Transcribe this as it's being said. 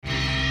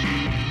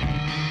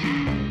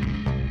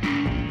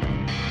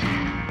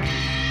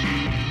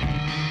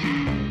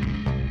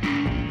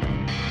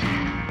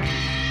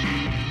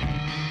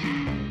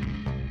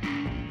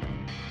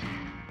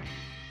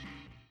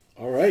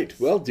right.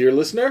 Well, dear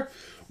listener,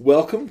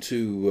 welcome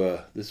to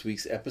this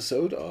week's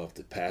episode of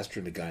The Pastor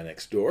and the Guy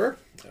Next Door.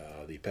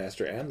 The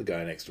pastor and the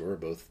guy next door are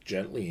both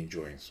gently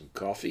enjoying some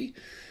coffee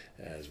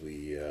as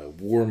we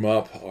warm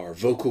up our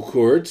vocal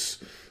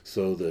cords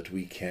so that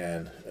we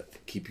can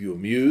keep you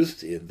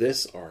amused in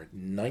this, our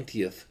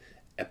 90th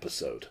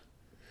episode.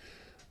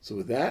 So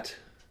with that,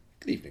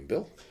 good evening,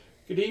 Bill.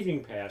 Good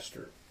evening,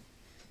 Pastor.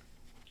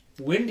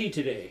 Windy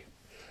today.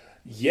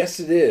 Yes,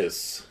 it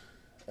is.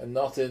 And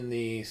not in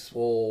the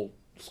small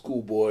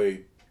schoolboy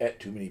ate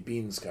too many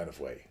beans kind of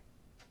way.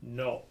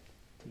 No.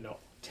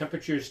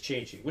 Temperature's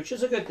changing, which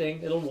is a good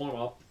thing. It'll warm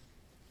up.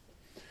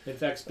 In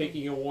fact,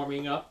 speaking of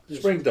warming up...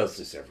 Spring does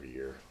this every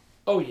year.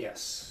 Oh,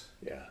 yes.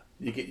 Yeah.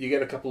 You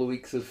get a couple of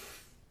weeks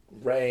of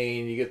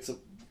rain, you get some,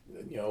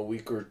 a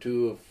week or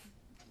two of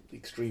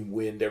extreme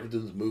wind,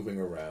 everything's moving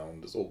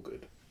around. It's all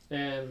good.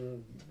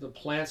 And the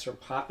plants are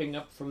popping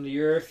up from the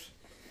earth.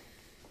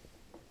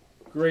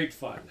 Great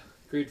fun.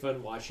 Great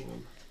fun watching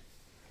them.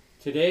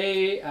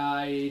 Today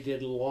I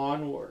did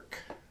lawn work.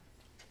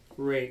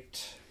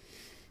 Raked,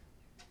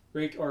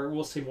 or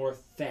we'll say more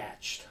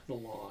thatched the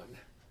lawn.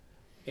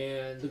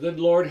 And the good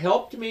Lord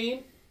helped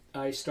me.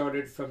 I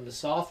started from the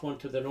south, went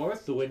to the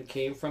north. The wind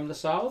came from the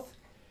south.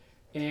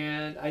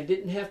 And I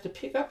didn't have to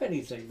pick up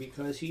anything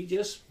because he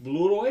just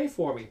blew it away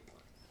for me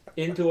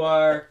into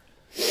our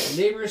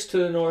neighbors to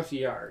the north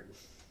yard.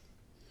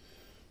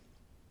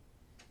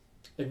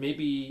 And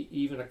maybe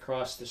even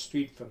across the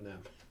street from them.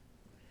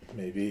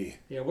 Maybe.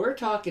 Yeah, we're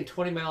talking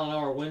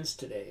 20-mile-an-hour winds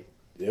today.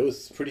 It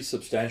was pretty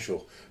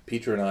substantial.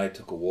 Peter and I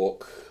took a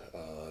walk.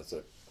 As I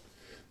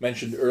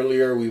mentioned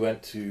earlier, we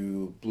went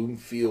to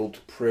Bloomfield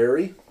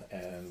Prairie,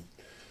 and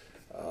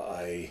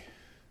I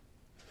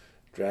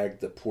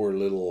dragged the poor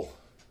little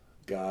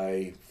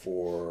guy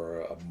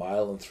for 1.75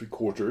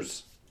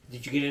 miles.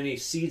 Did you get any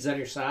seeds on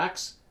your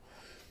socks?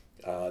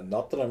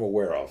 Not that I'm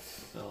aware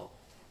of. Oh.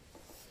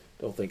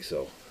 Don't think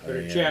so.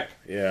 Better check.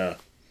 Yeah.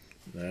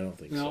 I don't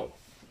think so.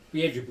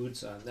 You had your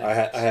boots on. I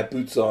had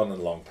boots on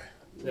and long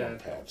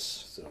pants. Helps.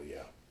 So,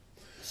 yeah.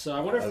 So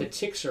I wonder if the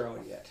ticks are out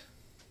yet.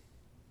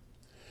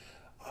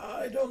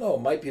 I don't know.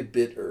 It might be a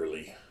bit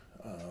early.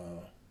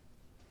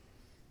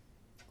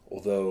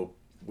 Although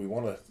we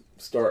want to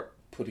start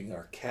putting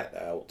our cat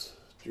out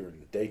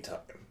during the daytime.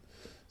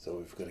 So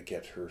we've got to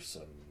get her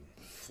some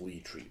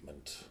flea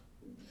treatment.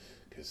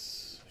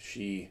 Because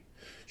she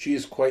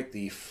is quite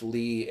the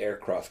flea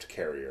aircraft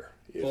carrier.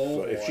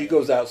 If she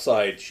goes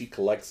outside, she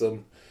collects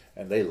them.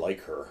 And they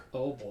like her.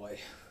 Oh, boy.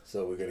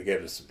 So we're going to get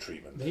her some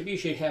treatment. Maybe you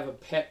should have a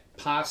pet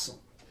possum.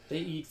 They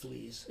eat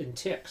fleas and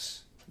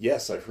ticks.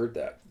 Yes, I've heard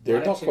that.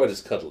 They're not quite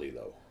as cuddly,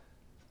 though.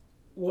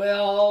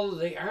 Well,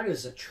 they aren't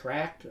as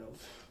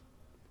attractive.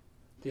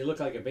 They look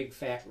like a big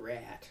fat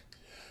rat.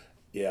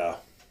 Yeah.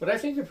 But I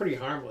think they're pretty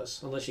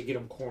harmless, unless you get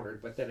them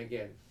cornered. But then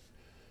again,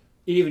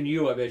 even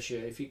you, I bet you,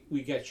 if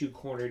we got you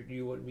cornered,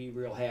 you wouldn't be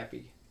real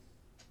happy.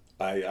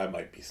 I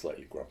might be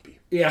slightly grumpy.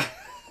 Yeah.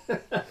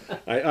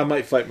 I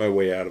might fight my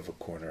way out of a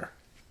corner.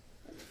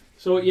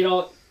 So,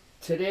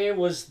 today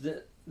was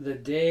the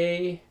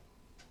day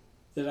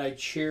that I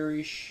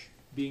cherish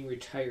being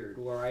retired,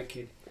 where I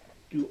could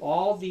do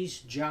all these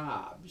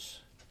jobs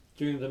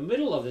during the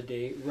middle of the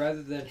day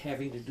rather than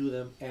having to do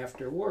them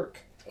after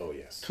work. Oh,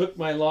 yes. Took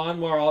my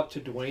lawnmower out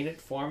to Dwayne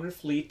at Farm and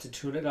Fleet to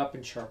tune it up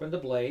and sharpen the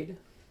blade.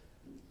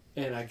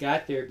 And I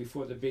got there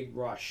before the big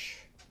rush.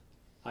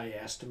 I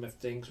asked him if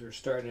things were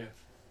starting to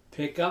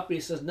pick up. He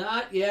says,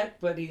 not yet,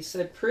 but he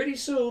said pretty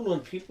soon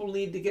when people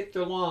need to get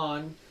their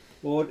lawn,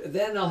 well,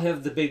 then I'll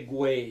have the big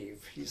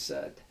wave, he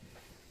said.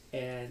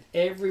 And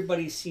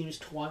everybody seems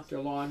to want their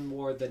lawn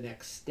more the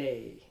next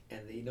day,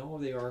 and they know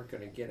they aren't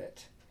going to get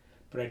it.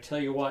 But I tell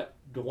you what,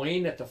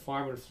 Dwayne at the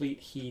Farm and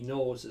Fleet, he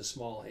knows the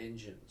small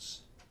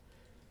engines.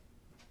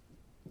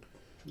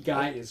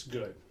 Guy is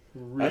good.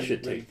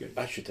 Really good.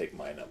 I should take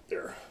mine up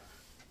there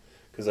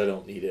because I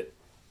don't need it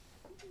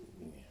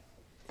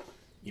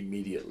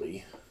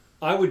immediately.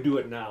 I would do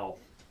it now.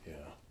 Yeah.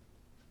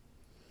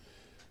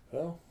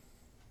 Well,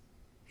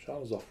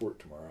 Sean's off work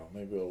tomorrow.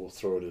 Maybe we'll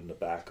throw it in the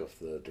back of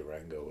the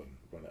Durango and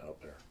run it out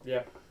there.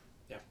 Yeah.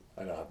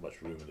 I don't have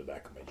much room in the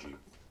back of my Jeep.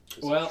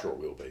 Well, short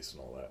wheelbase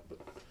and all that. But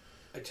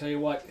I tell you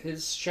what,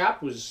 his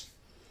shop was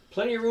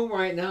plenty of room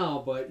right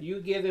now, but you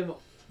give him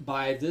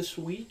by this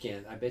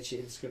weekend, I bet you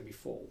it's going to be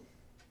full.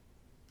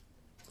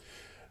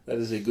 That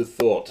is a good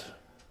thought.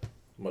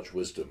 Much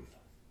wisdom.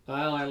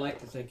 Well, I like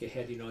to think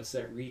ahead. It's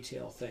that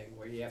retail thing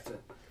where you have to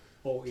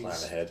always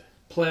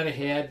plan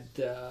ahead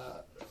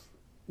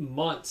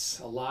months,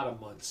 a lot of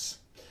months.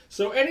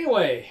 So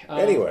anyway,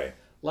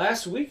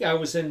 last week I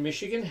was in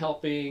Michigan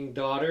helping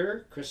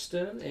daughter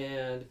Kristen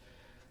and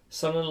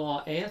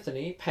son-in-law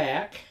Anthony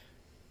pack,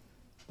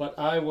 but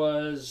I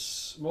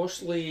was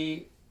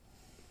mostly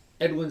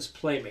Edwin's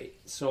playmate,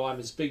 so I'm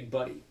his big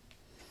buddy.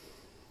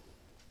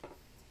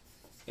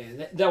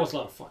 And that was a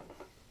lot of fun,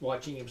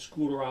 watching him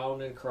scoot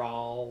around and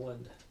crawl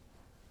and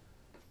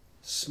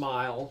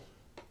smile,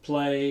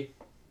 play.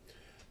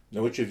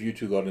 Now, which of you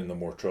two got into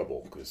more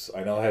trouble? Because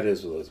I know how it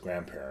is with those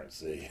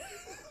grandparents.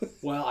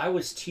 Well, I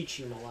was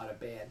teaching them a lot of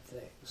bad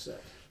things.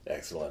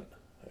 Excellent.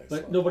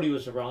 But nobody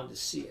was around to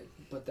see it.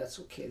 But that's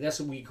okay. That's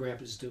what we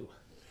grandpas do.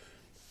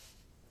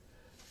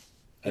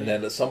 And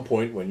then at some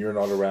point, when you're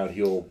not around,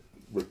 he'll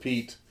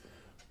repeat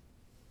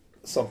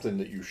something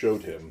that you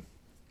showed him.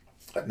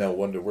 I now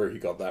wonder where he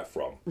got that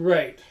from.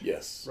 Right.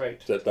 Yes. Right.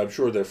 That I'm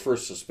sure their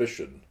first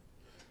suspicion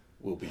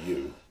will be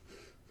you.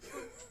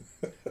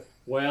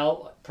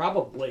 Well,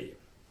 probably.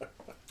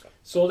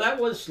 So that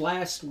was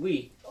last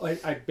week.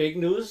 I big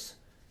news.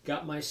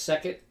 Got my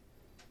second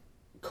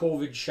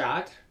COVID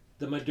shot,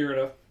 the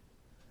Moderna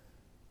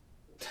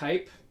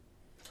type.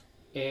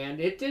 And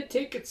it did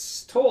take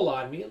its toll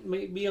on me. It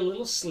made me a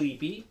little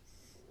sleepy.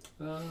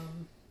 A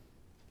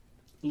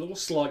little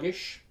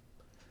sluggish.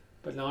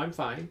 But now I'm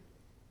fine.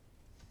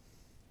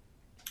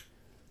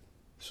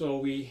 So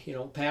we,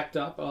 packed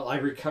up. I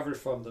recovered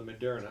from the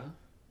Moderna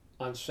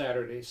on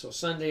Saturday. So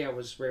Sunday I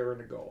was raring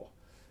to go.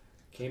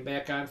 Came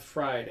back on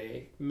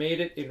Friday.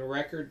 Made it in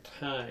record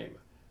time.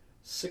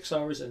 6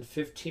 hours and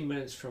 15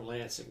 minutes from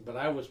Lansing. But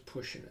I was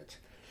pushing it.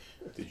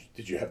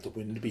 Did you have the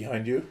wind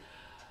behind you?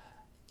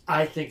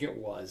 I think it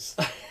was.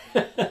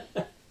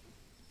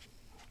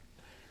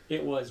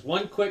 It was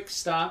one quick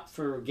stop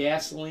for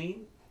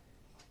gasoline.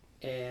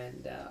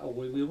 And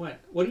away we went.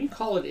 What do you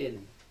call it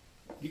in?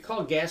 Do you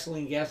call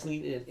gasoline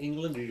in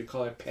England, or do you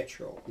call it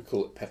petrol? We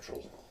call it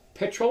petrol.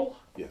 Petrol?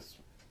 Yes.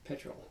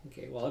 Petrol.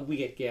 Okay, well, we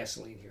get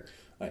gasoline here.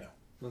 I know.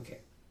 Okay.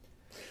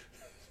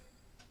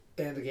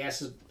 And the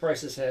gas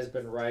prices has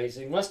been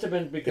rising. Must have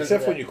been because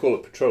Except when you call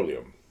it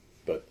petroleum,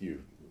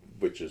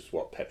 which is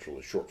what petrol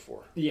is short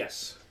for.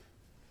 Yes.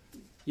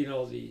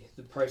 The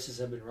prices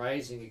have been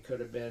rising. It could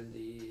have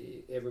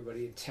been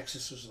everybody in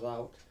Texas was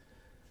without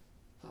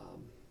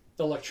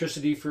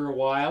electricity for a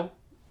while.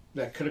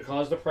 That could have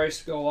caused the price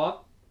to go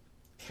up.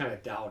 Kind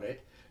of doubt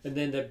it. And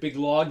then the big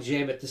log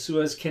jam at the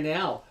Suez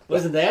Canal.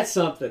 Wasn't that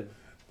something?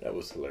 That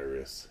was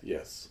hilarious.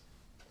 Yes.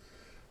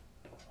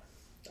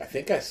 I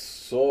think I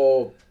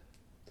saw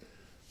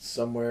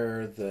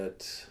somewhere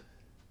that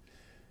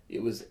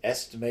it was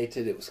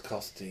estimated it was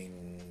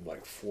costing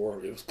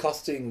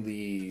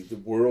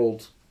the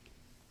world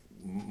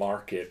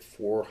market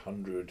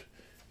 $400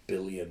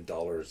 billion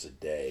a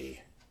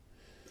day.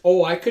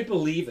 Oh, I could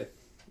believe it.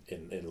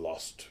 In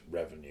lost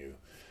revenue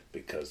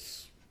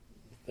because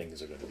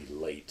things are going to be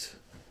late.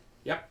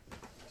 Yep.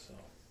 So.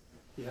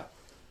 Yep.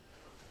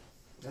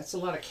 That's a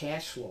lot of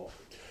cash flow.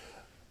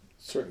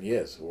 Certainly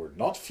is, or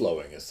not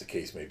flowing, as the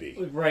case may be.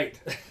 Right.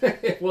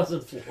 It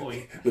wasn't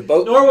flowing. The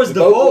boat, nor was the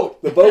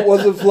boat. The boat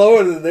wasn't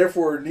flowing, and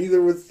therefore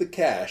neither was the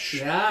cash.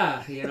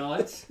 Yeah,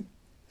 it's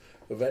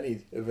of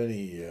any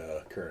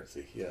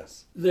currency.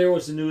 Yes. There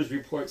was a news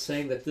report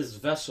saying that this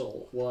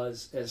vessel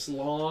was as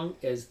long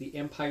as the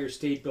Empire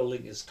State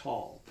Building is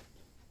tall.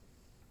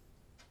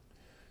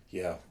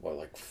 Yeah,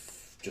 well,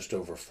 just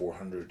over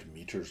 400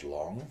 meters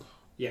long.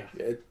 Yeah.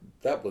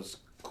 That was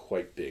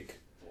quite big.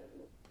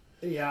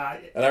 Yeah.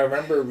 And I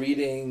remember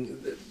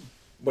reading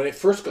when it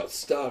first got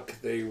stuck,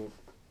 they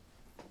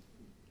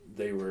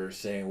were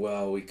saying,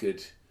 well, we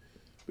could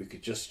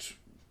just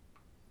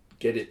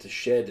get it to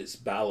shed its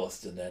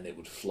ballast and then it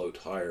would float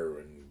higher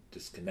and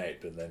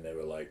disconnect. And then they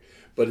were like,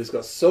 but it's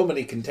got so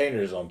many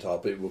containers on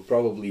top, it will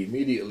probably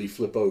immediately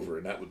flip over,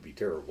 and that would be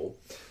terrible.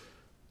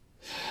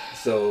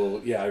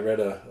 So yeah, I read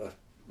a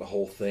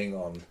whole thing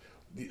on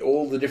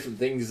all the different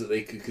things that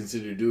they could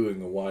consider doing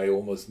and why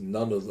almost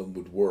none of them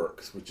would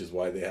work, which is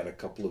why they had a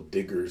couple of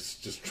diggers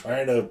just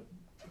trying to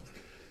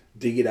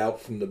dig it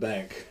out from the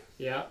bank.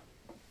 Yeah.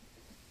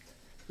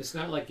 It's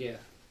not like you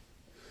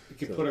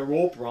could put a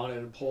rope around it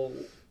and pull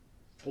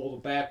the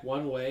back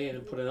one way and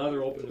then put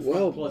another rope in the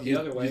front and pull it the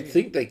other way. You'd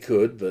think they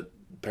could, but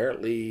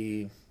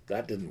apparently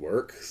that didn't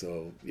work.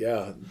 So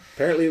yeah,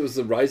 apparently it was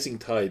the rising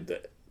tide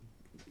that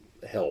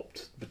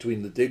helped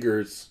between the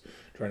diggers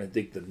trying to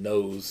dig the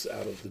nose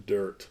out of the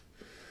dirt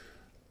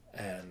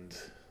and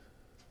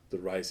the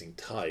rising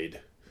tide.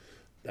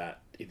 That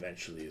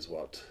eventually is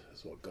what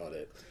got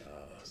it.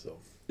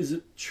 Is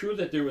it true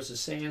that there was a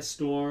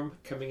sandstorm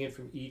coming in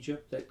from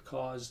Egypt that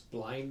caused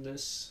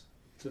blindness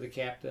to the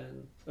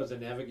captain of the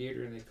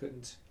navigator and they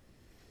couldn't?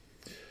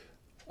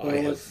 I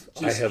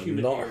have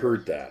not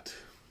heard that.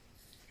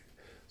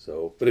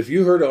 So, but if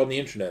you heard it on the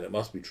internet, it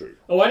must be true.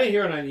 Oh, I didn't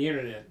hear it on the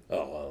internet.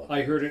 Oh, well.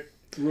 I heard it,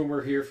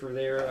 rumor here for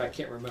there. I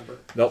can't remember.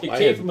 Nope, it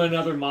came from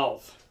another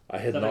mouth. I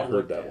had not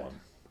heard that one.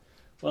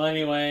 Well,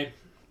 anyway,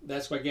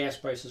 that's why gas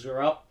prices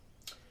are up.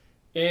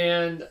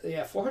 And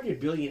yeah, $400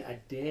 billion a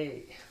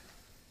day.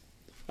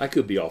 I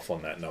could be off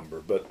on that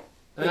number, but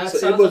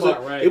it was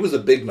right. It was a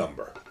big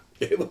number.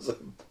 It was a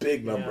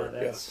big number.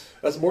 Yeah,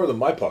 that's more than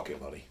my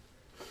pocket money.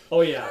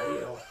 Oh yeah,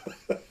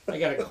 I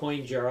got a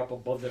coin jar up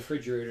above the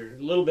refrigerator,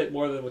 a little bit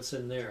more than what's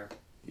in there.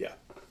 Yeah.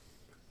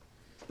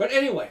 But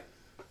anyway,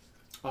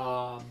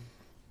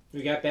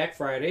 we got back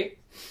Friday,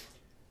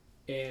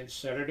 and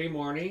Saturday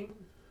morning,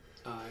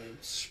 I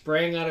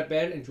sprang out of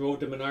bed and drove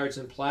to Menards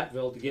in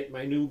Platteville to get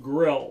my new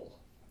grill.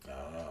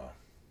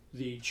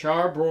 The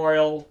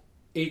Char-Broil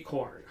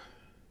Acorn.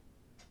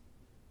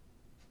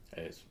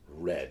 And it's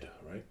red,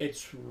 right?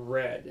 It's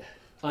red.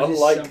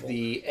 Unlike Unassembled.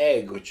 the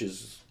egg, which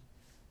is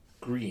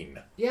green.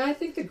 Yeah, I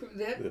think that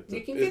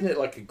you can Isn't get. it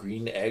like a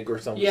green egg or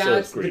something? Yeah, So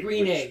it's the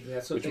green which, egg.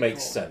 That's what which they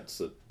makes call sense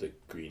that the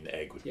green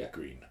egg would Yeah. be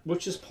green.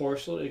 Which is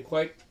porcelain and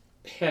quite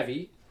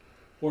heavy.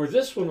 Or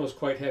this one was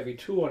quite heavy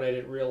too, and I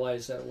didn't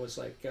realize that it was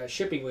like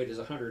shipping weight is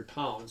 100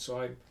 pounds.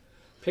 So I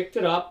picked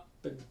it up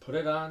and put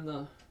it on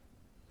the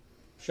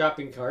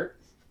shopping cart,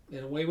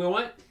 and away we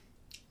went.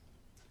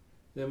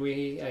 Then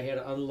I had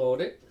to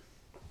unload it,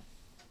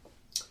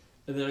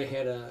 and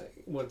then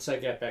once I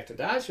got back to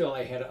Dodgeville,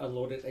 I had to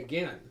unload it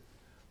again,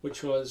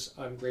 which was,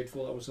 I'm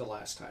grateful that was the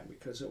last time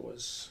because it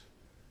was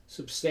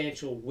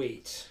substantial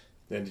weight.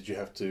 Then did you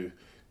have to?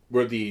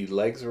 Were the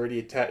legs already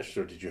attached,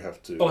 or did you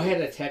have to? Oh, I had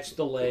to attach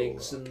the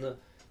legs and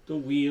the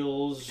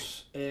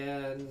wheels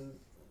and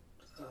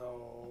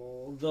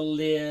the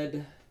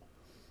lid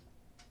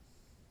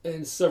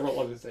and several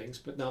other things.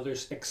 But now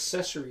there's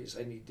accessories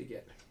I need to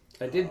get.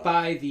 I did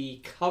buy the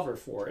cover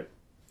for it,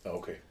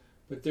 Okay.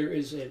 but there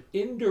is an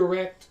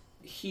indirect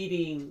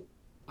heating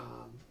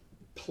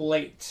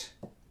plate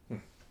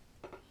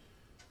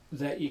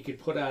that you could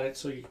put on it,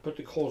 so you can put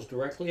the coals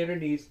directly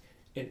underneath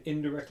and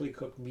indirectly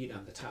cook meat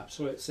on the top.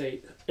 So it's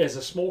as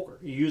a smoker.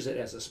 You use it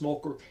as a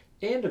smoker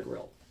and a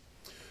grill.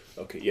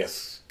 Okay.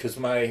 Yes, because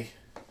my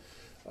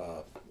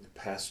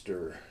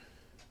pastor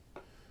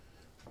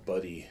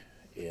buddy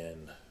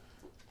in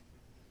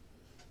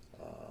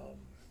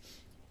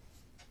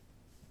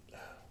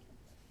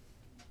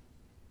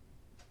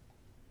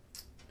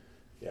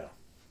yeah.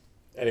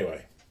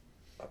 Anyway,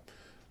 a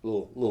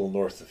little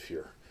north of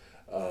here,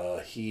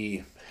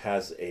 he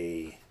has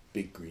a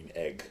big green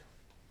egg,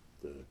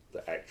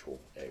 the actual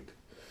egg,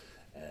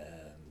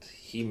 and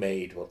he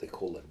made what they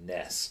call a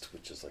nest,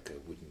 which is like a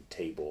wooden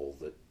table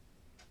that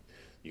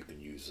you can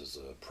use as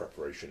a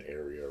preparation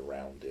area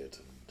around it,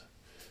 and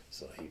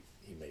so he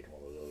made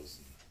one of those.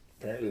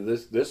 And apparently,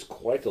 there's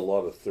quite a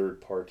lot of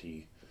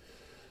third-party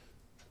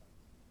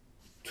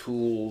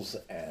tools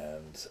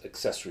and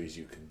accessories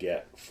you can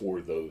get for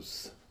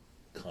those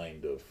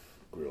kind of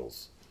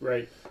grills.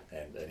 Right.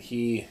 And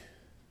he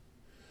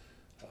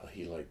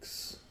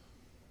likes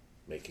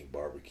making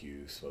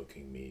barbecue,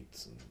 smoking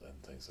meats, and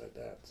things like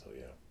that. So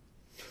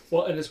yeah.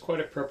 Well, and it's quite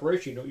a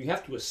preparation. You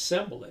have to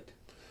assemble it,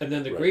 and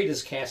then the Right. grate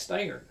is cast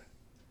iron,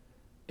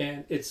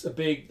 and it's a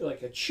big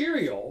like a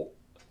Cheerio.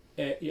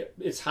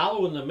 It's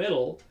hollow in the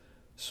middle,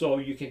 so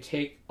you can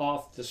take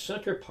off the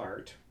center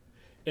part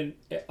and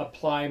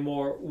apply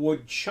more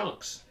wood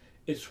chunks.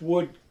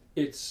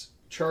 It's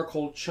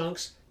charcoal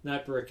chunks,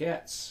 not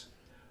briquettes.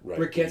 Right.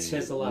 Briquettes the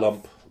has a lot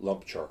of-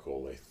 lump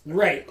charcoal.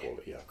 Right. They call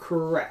it, yeah.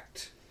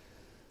 Correct.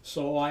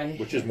 So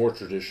Which is more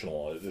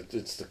traditional.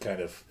 It's the kind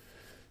of,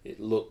 it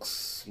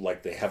looks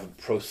like they haven't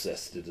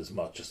processed it as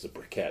much as the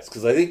briquettes.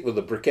 Because I think with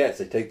the briquettes,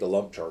 they take the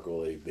lump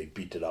charcoal, they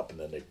beat it up, and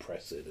then they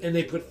press it. and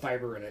they put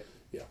fiber in it.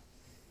 Yeah.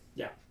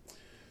 Yeah.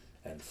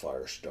 And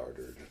fire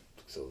starter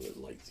so that it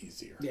lights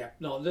easier. Yeah.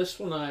 No, this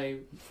one I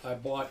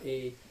bought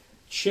a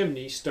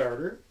chimney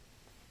starter,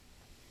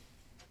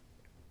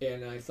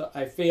 and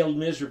I failed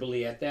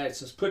miserably at that. It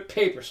says put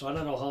paper, so I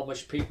don't know how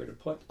much paper to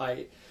put.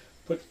 I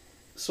put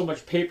so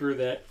much paper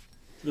that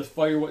the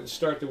fire wouldn't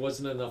start. There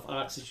wasn't enough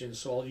oxygen,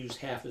 so I'll use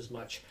half as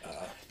much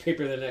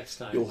paper the next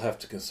time. You'll have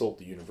to consult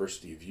the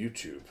University of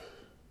YouTube.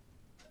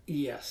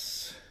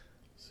 Yes.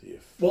 See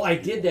if. Well, I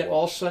did that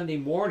all Sunday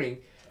morning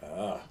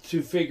Ah.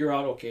 to figure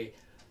out, okay,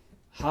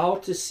 how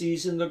to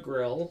season the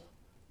grill.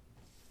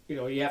 You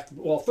know, you have to,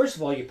 well, first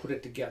of all, you put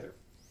it together.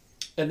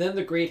 And then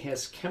the grate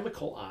has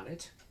chemical on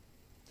it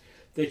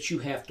that you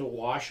have to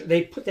wash.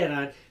 They put that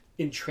on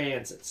in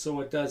transit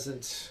so it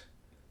doesn't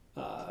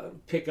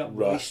pick up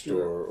Rust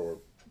moisture or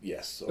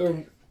yes. or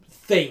Okay.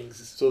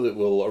 things. So that it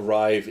will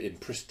arrive in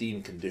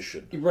pristine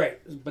condition. Right,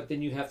 but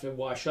then you have to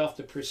wash off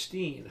the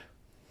pristine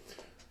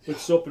with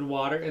soap and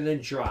water and then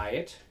dry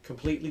it,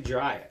 completely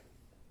dry it.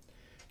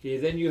 Okay,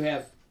 then you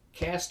have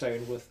cast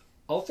iron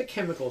without the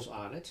chemicals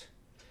on it,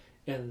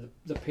 and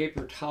the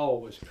paper towel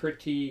was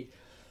pretty,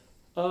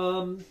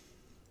 Grungy.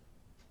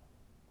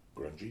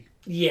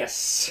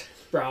 yes,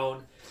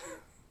 brown.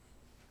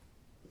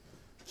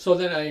 So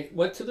then I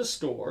went to the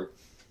store,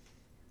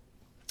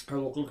 our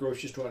local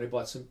grocery store, and I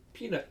bought some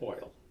peanut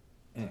oil.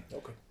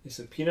 Okay. They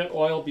said peanut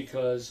oil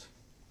because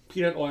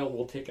peanut oil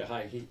will take a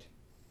high heat.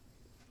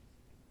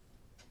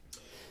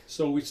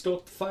 So we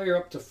stoked the fire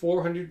up to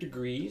 400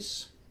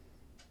 degrees.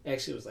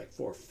 Actually, it was like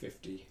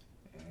 450.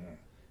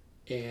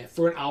 And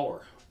for an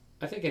hour.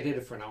 I think I did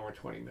it for an hour and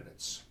 20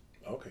 minutes.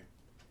 Okay.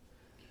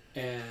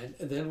 And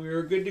then we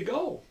were good to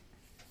go.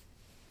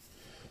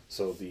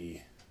 So the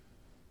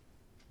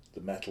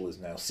metal is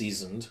now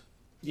seasoned.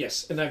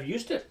 Yes, and I've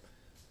used it.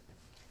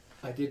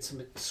 I did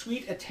some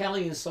sweet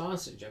Italian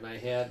sausage, and I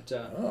had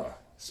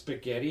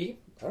spaghetti.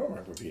 I don't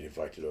remember being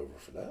invited over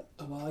for that.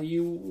 While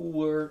you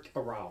weren't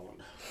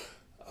around.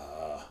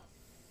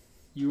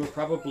 You were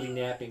probably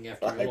napping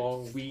after a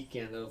long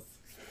weekend of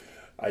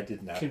I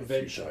did nap a few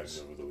Conventions. times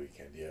over the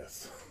weekend,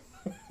 yes.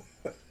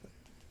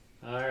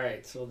 All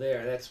right, so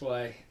there. That's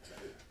why.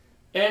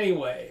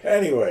 Anyway,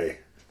 Anyway,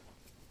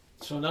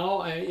 so now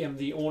I am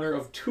the owner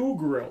of 2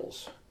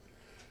 grills.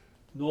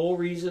 No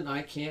reason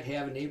I can't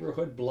have a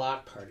neighborhood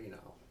block party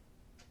now.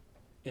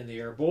 And they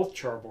are both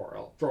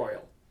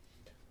broil.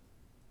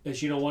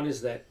 As you know, one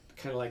is that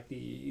kind of like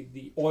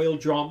the oil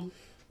drum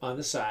on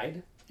the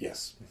side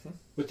yes.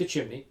 with the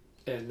chimney,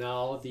 and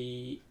now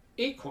the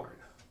acorn.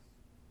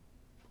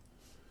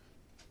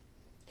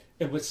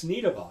 And what's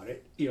neat about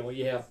it, you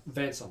have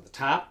vents on the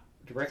top,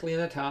 directly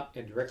on the top,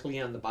 and directly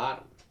on the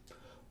bottom.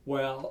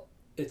 Well,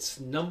 it's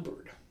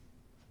numbered.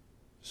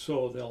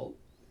 So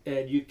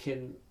you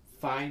can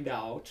find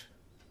out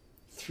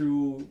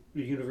through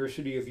the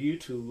University of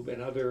YouTube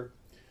and other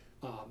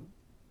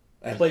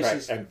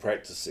places. And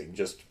practicing,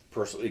 just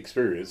personal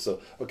experience.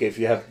 So, okay, if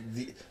you have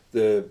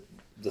the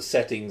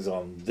settings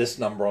on this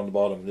number on the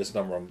bottom, this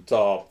number on the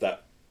top,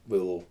 that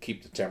will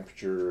keep the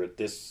temperature at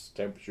this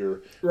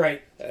temperature.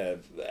 Right.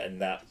 And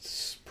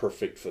that's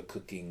perfect for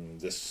cooking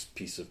this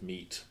piece of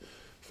meat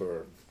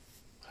for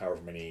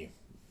however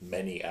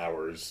many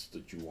hours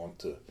that you want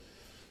to,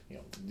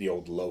 the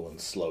old low and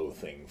slow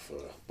thing for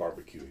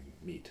barbecuing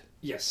meat.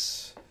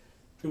 Yes.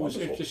 It was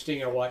Wonderful.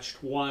 interesting. I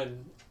watched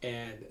one,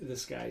 and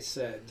this guy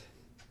said,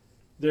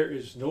 there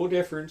is no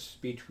difference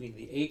between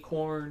the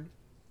acorn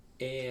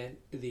and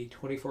the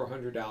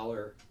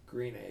 $2,400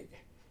 green egg.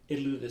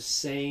 It'll do the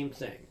same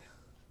thing.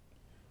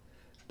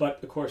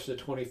 But, of course, the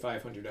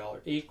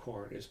 $2,500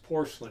 acorn is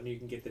porcelain. You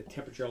can get the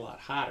temperature a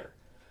lot hotter.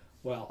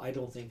 Well, I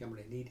don't think I'm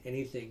going to need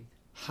anything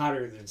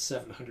hotter than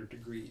 700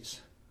 degrees.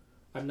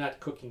 I'm not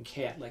cooking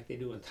cat like they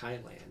do in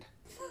Thailand.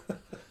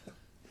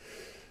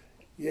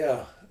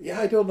 Yeah,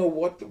 I don't know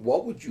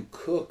what would you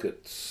cook at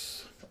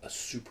a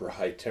super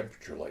high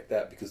temperature like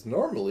that, because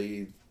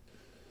normally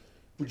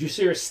Would you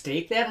sear a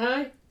steak that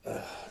high?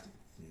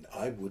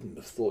 I wouldn't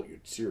have thought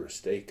you'd sear a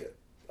steak at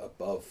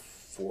above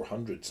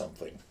 400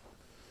 something.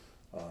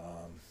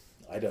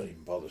 I don't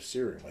even bother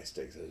searing my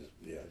steaks.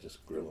 I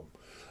just grill them.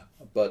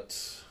 But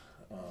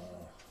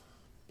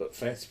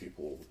fancy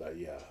people,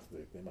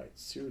 they might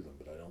sear them,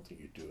 but I don't think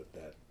you'd do it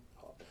that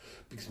hot.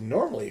 Because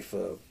normally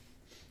for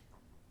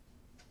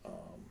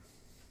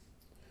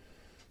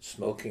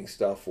smoking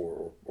stuff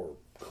or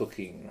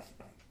cooking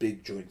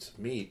big joints of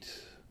meat,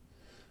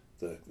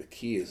 the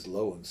key is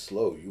low and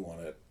slow. You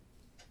want it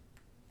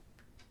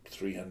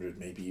 300,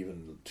 maybe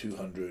even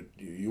 200.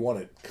 You want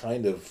it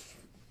kind of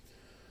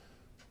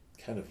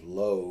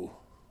low,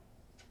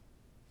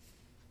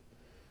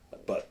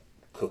 but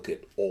cook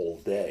it all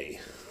day.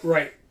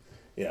 Right.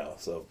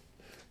 So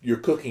your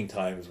cooking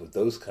times with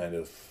those kind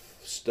of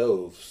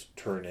stoves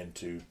turn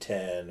into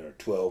 10 or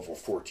 12 or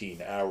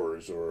 14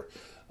 hours, or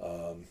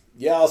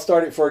I'll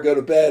start it before I go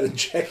to bed and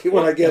check it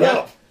when I get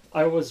up.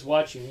 I was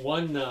watching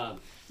one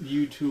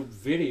YouTube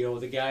video.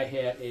 The guy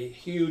had a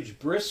huge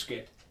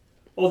brisket.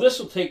 Oh, this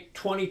will take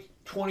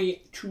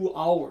 22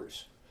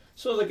 hours.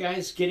 So the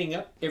guy's getting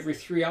up every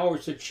 3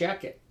 hours to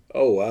check it.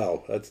 Oh,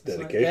 wow. That's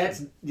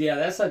dedication.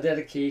 That's a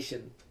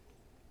dedication.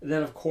 And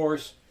then, of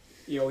course,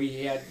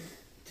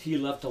 he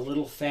left a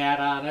little fat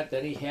on it.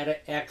 Then he had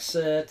to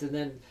exit and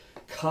then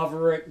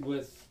cover it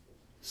with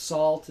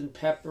salt and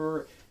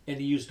pepper. And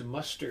he used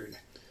mustard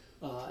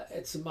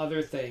and some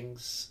other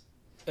things.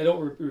 I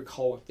don't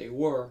recall what they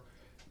were.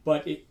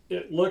 But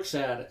it looks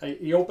at it.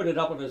 He opened it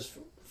up when it was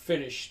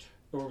finished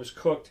or it was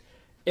cooked.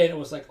 And it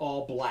was like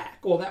all black.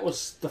 Well, that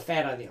was the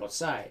fat on the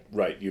outside.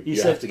 Right. You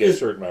have to get a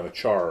certain amount of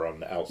char on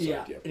the outside.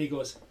 Yeah. And he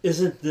goes,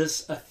 "Isn't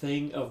this a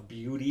thing of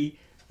beauty?"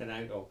 And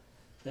I go,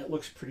 "That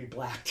looks pretty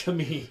black to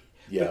me."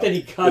 Yeah. But then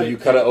he cut it. You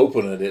cut it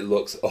open and it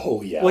looks,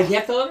 oh yeah. Well, you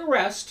have to let it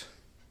rest.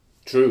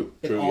 True.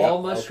 It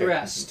all must Okay.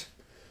 rest.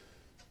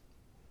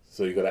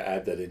 So you got to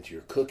add that into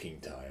your cooking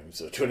time.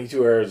 So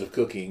 22 hours of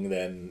cooking,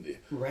 then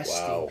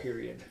Resting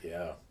period.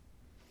 Yeah.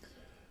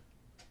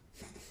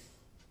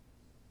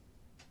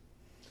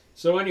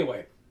 So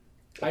anyway,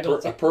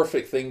 A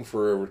perfect thing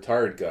for a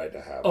retired guy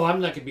to have. Oh,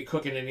 I'm not going to be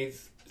cooking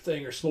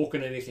anything or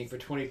smoking anything for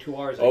 22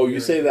 hours. Oh,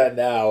 you say that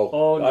now.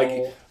 Oh,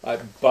 no.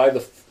 By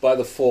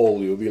the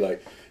fall, you'll be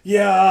like,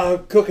 yeah,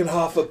 I'm cooking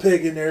half a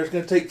pig in there. It's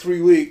going to take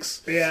 3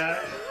 weeks.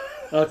 Yeah.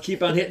 I'll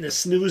keep on hitting the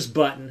snooze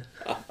button.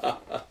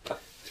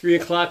 3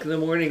 o'clock in the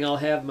morning, I'll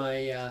have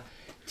my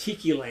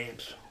tiki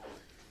lamps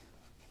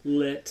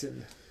lit,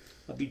 and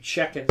I'll be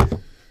checking.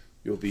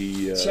 You'll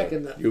be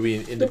Checking you'll be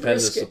an independent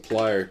brisket.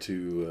 supplier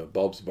to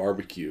Bob's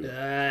Barbecue.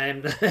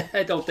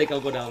 I don't think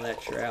I'll go down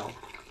that trail.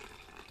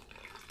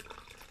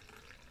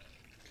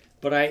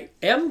 But I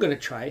am going to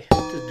try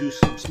to do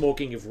some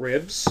smoking of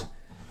ribs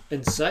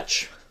and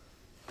such.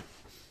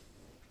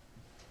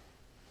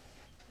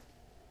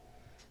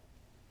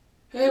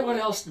 Hey, what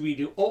else do we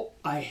do? Oh,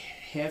 I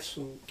have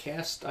some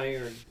cast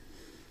iron,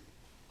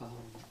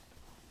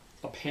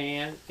 a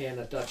pan and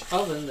a Dutch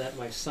oven that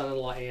my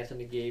son-in-law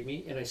Anthony gave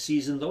me, and I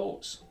seasoned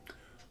those.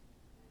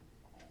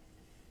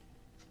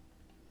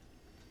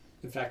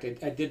 In fact,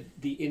 I did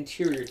the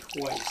interior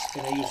twice,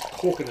 and I used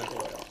coconut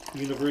oil.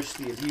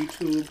 University of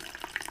YouTube,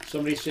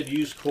 somebody said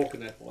use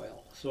coconut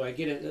oil. So I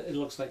get it, it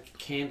looks like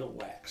candle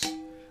wax.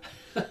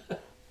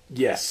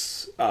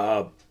 Yes.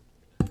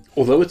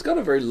 Although it's got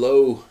a very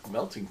low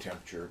melting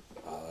temperature,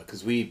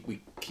 because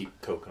we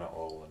keep coconut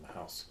oil in the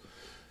house,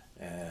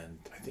 and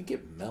I think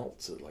it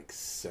melts at like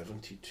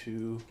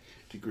 72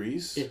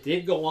 degrees. It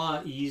did go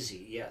on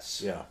easy,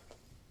 yes. Yeah.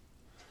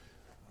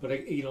 But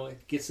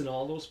it gets in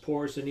all those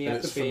pores, and you And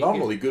have it's to bake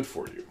phenomenally it. good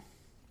for you.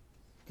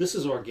 This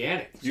is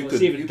organic, so You it's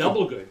could- even you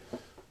double good.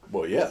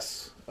 Well,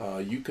 yes.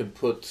 You can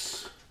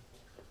put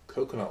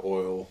coconut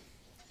oil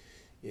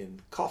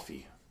in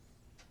coffee.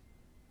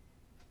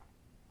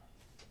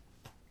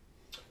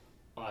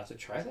 I'll have to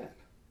try that.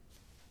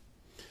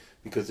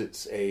 Because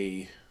it's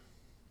MCT.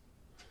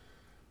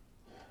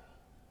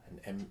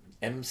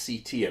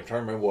 I'm trying to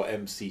remember what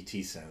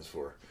MCT stands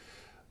for.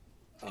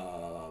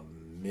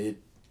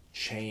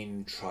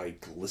 Mid-chain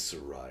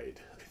triglyceride,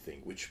 I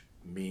think, which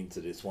means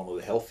that it's one of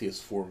the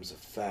healthiest forms of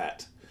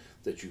fat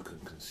that you can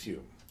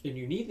consume. And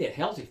you need that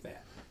healthy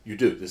fat. You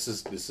do. This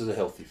is a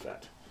healthy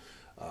fat.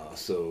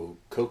 So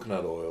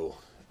coconut oil,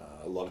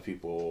 a lot of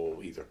people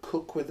either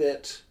cook with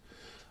it.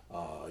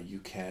 You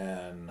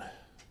can.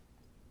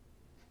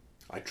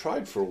 I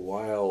tried for a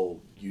while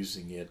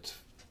using it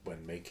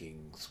when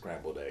making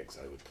scrambled eggs.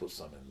 I would put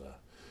some in the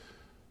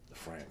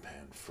frying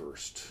pan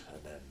first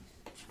and then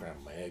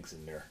scramble my eggs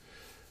in there.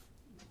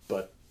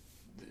 But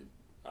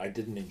I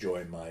didn't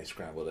enjoy my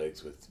scrambled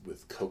eggs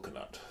with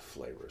coconut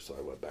flavor, so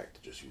I went back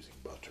to just using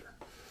butter.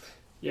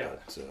 Yeah.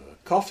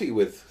 But coffee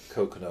with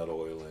coconut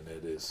oil in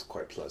it is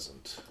quite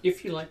pleasant.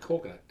 If you like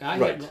coconut. I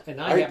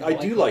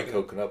do like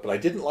coconut, but I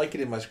didn't like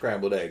it in my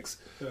scrambled eggs.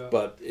 Yeah.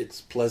 But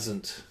it's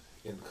pleasant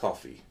in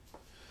coffee.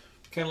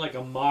 Kind of like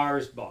a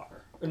Mars bar.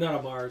 Or not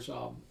a Mars,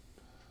 what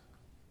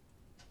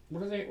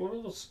are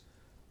those?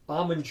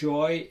 Almond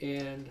Joy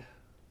and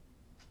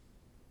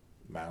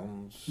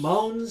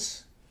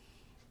Mounds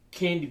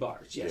candy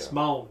bars. Yes, Yeah.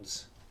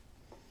 Mounds.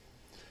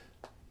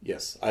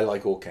 Yes, I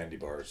like all candy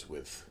bars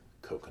with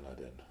coconut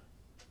in.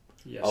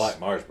 Yes. I like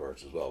Mars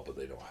bars as well, but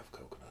they don't have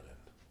coconut in.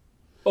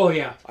 Oh,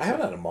 yeah. I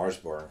haven't had a Mars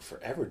bar in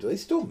forever. Do they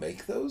still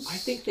make those? I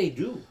think they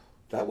do.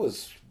 That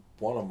was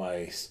one of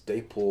my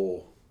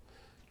staple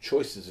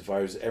choices if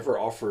I was ever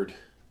offered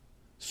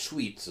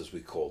sweets, as we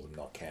call them,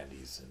 not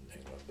candies in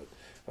England, but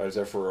if I was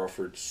ever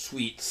offered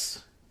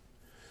sweets,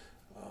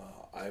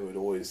 I would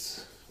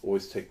always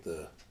take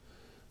the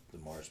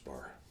Mars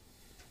bar.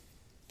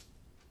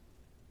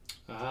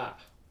 Ah.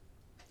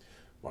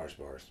 Mars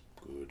bars,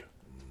 good.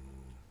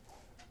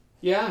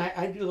 Yeah,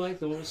 I do like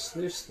those.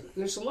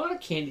 There's a lot of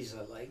candies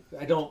I like.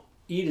 I don't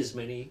eat as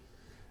many.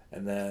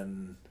 And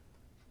then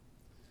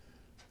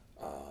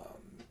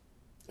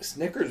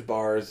Snickers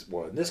bars,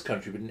 well, in this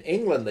country, but in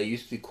England they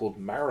used to be called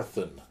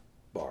Marathon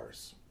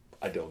bars.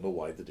 I don't know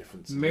why the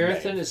difference.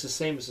 Marathon is the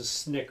same as a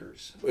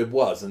Snickers. It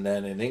was, and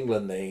then in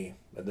England and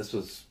this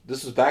was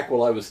back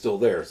while I was still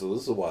there, so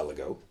this is a while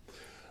ago.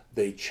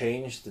 They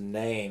changed the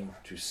name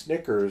to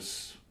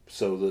Snickers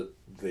so that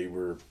they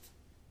were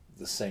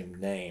the same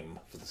name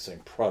for the same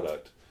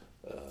product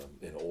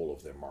in all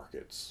of their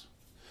markets.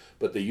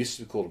 But they used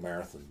to be called a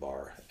Marathon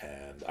bar,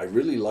 and I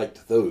really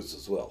liked those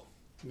as well.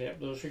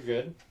 Yep, those are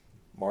good.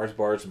 Mars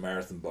bars and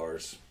Marathon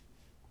bars.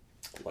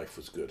 Life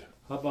was good.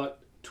 How about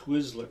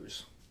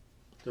Twizzlers?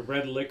 The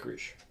red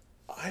licorice.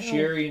 I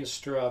Cherry and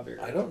strawberry.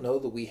 don't know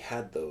that we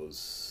had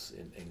those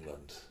in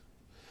England.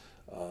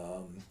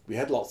 We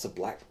had lots of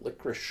black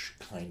licorice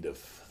kind of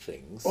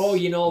things. Oh,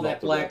 you know Not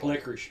that the black red one.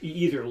 licorice. You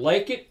either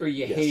like it or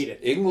you Yes. hate it.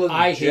 England,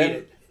 I hate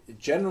it.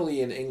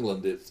 Generally in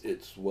England,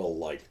 it's well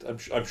liked. I'm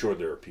sure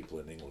there are people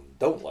in England who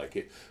don't like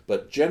it,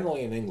 but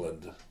generally in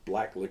England,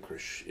 black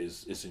licorice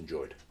is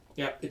enjoyed.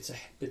 Yeah, it's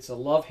a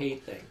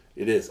love-hate thing.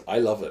 It is. I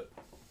love it.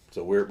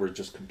 So we're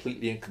just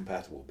completely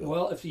incompatible, Bill.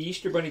 Well, if the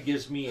Easter Bunny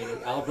gives me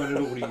any, I'll run it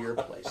over to your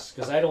place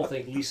because I don't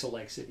think Lisa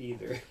likes it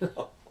either.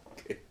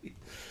 Okay.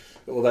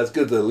 Well, that's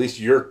good that at least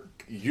you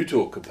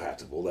two are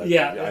compatible. I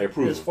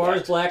approve. As far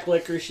as black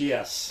licorice,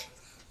 yes.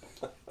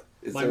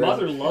 My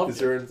mother loved it. Is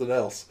there anything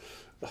else?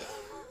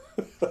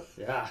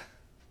 Yeah.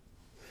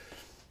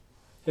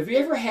 Have you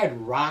ever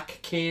had rock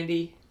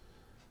candy?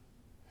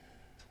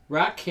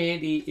 Rock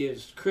candy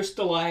is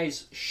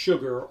crystallized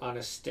sugar on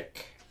a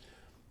stick.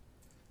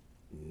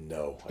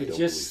 No, I don't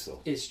believe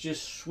so. It's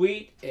just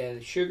sweet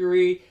and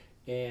sugary,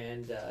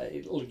 and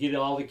it'll get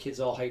all the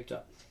kids all hyped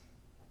up.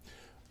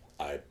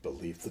 I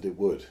believe that it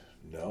would.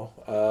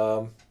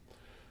 No.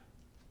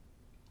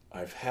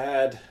 I've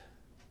had...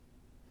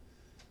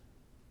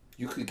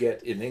 You could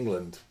get in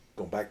England,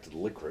 going back to the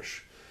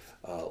licorice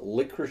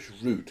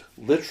root,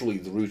 literally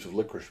the root of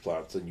licorice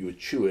plants, and you would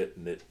chew it,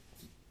 and it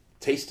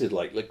tasted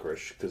like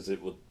licorice because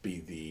it would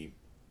be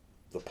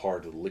the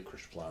part of the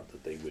licorice plant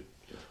that they would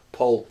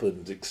pulp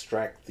and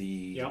extract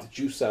the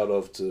juice out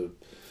of to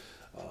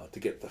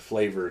get the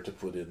flavor to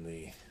put in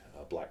the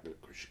black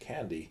licorice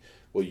candy.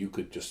 Well, you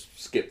could just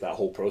skip that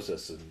whole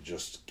process and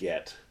just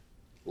get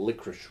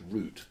licorice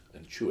root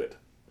and chew it.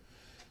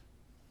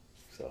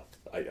 So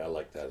I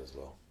like that as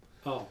well.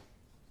 Oh.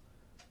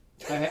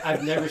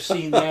 I've never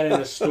seen that in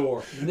a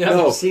store.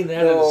 Never seen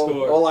that in a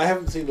store. Well, I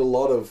haven't seen a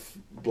lot of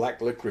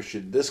black licorice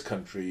in this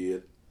country.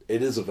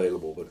 It is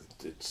available, but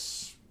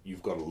it's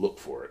you've got to look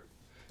for it.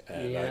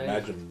 And I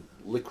imagine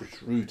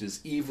licorice root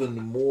is even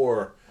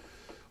more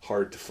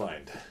hard to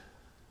find.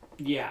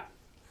 Yeah.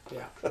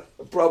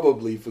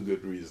 Probably for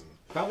good reason.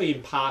 Probably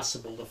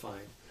impossible to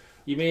find.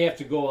 You may have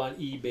to go on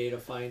eBay to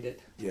find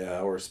it.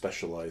 Yeah, or a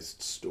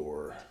specialized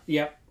store.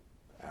 Yep.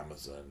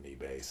 Amazon,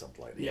 eBay,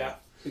 something like that. Yeah,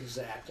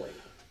 exactly.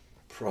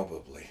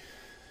 Probably.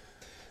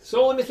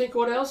 So let me think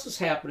what else is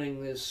happening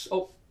when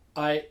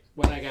I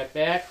got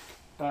back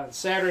on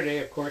Saturday,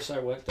 of course, I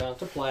went down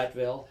to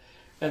Platteville.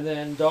 And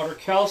then daughter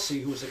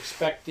Kelsey, who was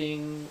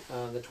expecting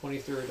on the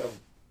 23rd of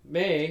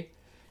May,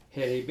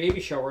 had a baby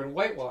shower in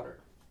Whitewater.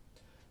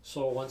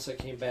 So once I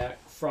came back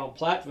from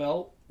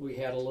Platteville, we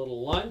had a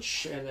little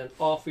lunch, and then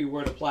off we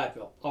were to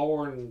Platteville.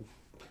 Hour and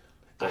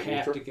a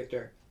half to get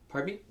there.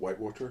 Pardon me?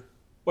 Whitewater?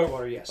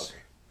 Whitewater, yes.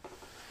 Okay.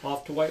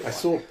 Off to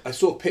Whitewater. I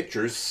saw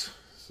pictures,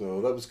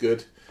 so that was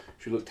good.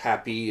 She looked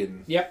happy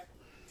and yep.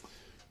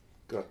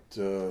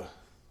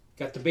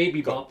 Got the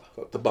baby bump.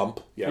 Got the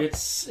bump. Yeah. It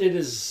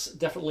is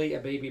definitely a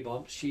baby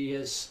bump. She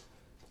is.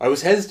 I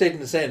was hesitating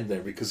to say anything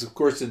there because, of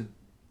course, in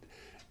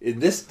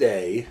this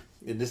day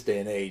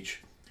and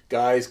age,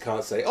 guys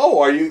can't say, "Oh,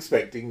 are you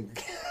expecting?"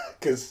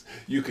 Because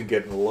you can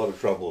get in a lot of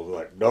trouble.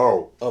 Like,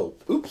 no. Oh,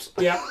 oops.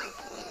 Yeah.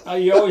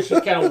 You always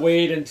should kind of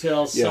wait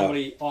until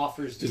somebody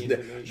offers the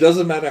information.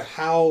 Doesn't matter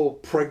how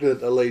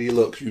pregnant a lady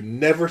looks. You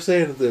never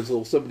say anything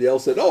until somebody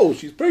else said, "Oh,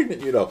 she's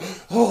pregnant." You know.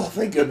 Oh,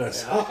 thank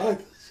goodness. Yeah.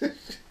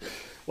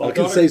 Well, I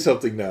can say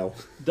something now.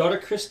 Daughter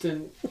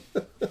Kristen,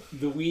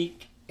 the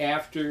week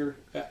after,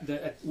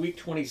 at week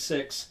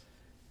 26,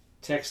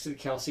 texted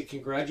Kelsey,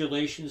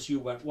 "Congratulations, you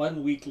went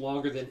 1 week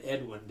longer than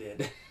Edwin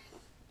did."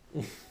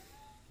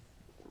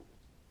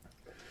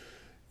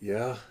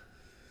 Yeah.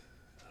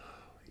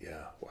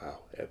 Yeah, wow.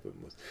 Edwin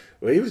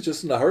he was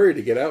just in a hurry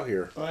to get out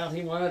here. Well,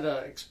 he wanted to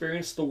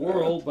experience the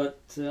world, but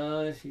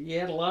he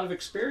had a lot of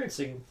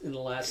experiencing in the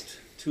last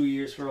 2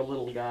 years for a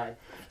little guy.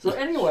 So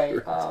anyway,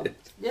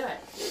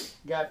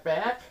 got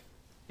back,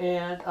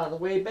 and on the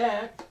way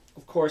back,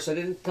 of course, I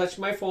didn't touch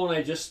my phone.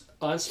 I just,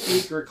 on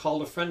speaker,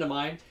 called a friend of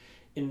mine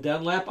in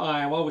Dunlap,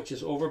 Iowa, which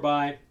is over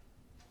by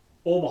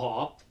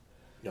Omaha.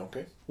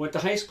 Okay. Went to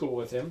high school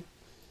with him,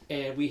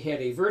 and we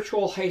had a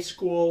virtual high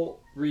school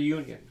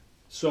reunion.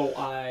 So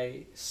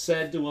I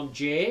said to him,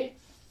 "Jay,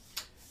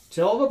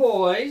 tell the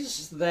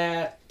boys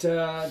that,"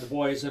 the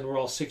boys, and we're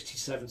all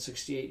 67,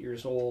 68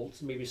 years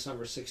old, maybe some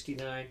are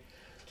 69,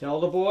 "tell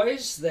the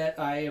boys that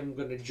I am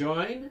going to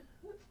join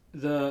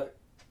the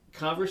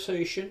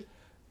conversation,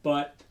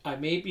 but I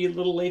may be a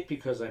little late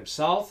because I'm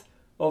south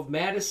of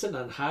Madison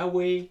on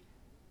Highway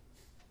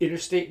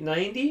Interstate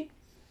 90,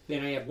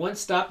 and I have one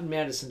stop in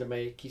Madison to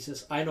make." He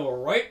says, "I know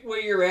right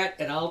where you're at,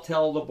 and I'll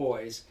tell the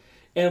boys."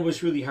 And it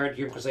was really hard to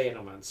hear because I had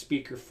him on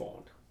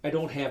speakerphone. I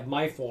don't have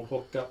my phone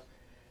hooked up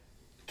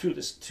to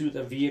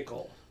the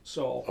vehicle.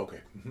 So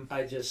okay.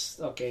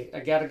 Mm-hmm. I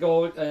gotta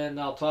go, and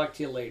I'll talk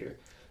to you later.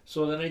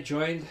 So then I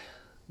joined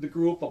the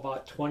group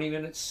about 20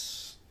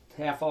 minutes,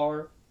 half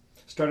hour.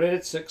 Started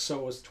at 6, so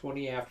it was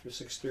 20 after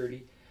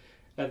 6:30.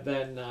 And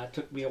then it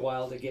took me a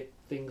while to get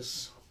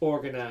things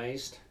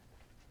organized.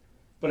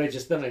 But I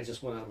just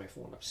went on my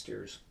phone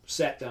upstairs,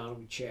 sat down, and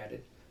we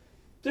chatted.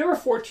 There were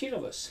 14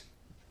 of us,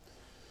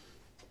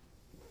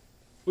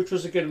 which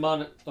was a good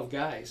amount of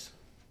guys.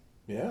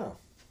 Yeah.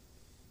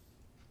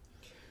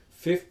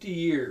 50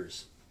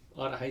 years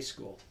out of high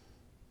school.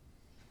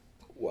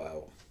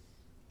 Wow.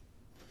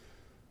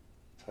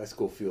 High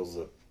school feels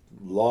a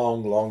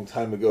long, long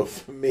time ago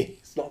for me.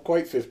 It's not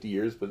quite 50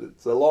 years, but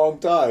it's a long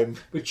time.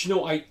 But you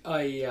know,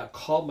 I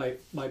called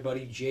my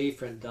buddy Jay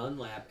from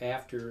Dunlap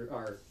after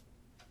our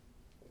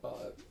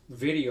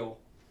video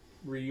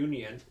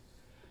reunion,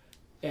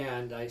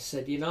 and I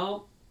said,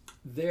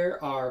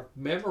 there are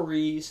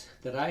memories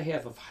that I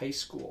have of high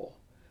school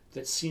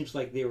that seems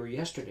like they were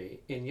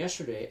yesterday. And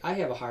yesterday, I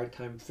have a hard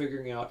time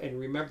figuring out and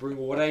remembering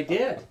what I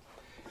did.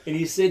 And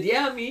he said,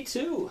 "Yeah, me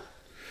too."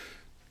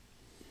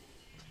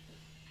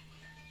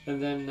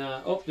 And then,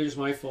 there's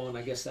my phone.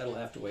 I guess that'll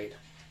have to wait,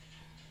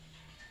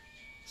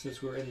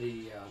 since we're in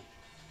the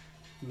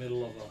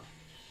middle of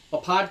a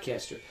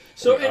podcast here.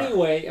 So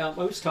anyway, I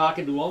was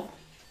talking to him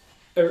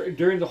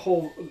during the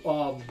whole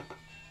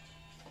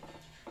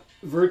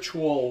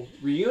virtual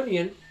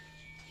reunion.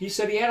 He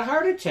said he had a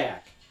heart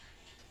attack.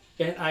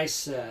 And I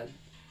said,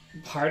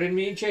 "Pardon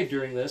me, Jay,"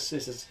 during this. He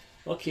says,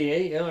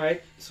 "Okay, all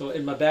right." So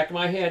in the back of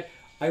my head,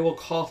 I will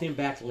call him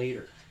back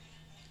later.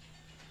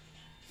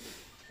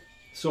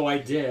 So I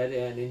did,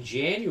 and in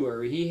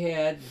January he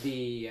had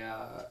the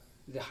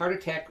heart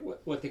attack,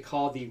 what they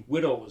call the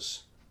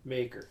widow's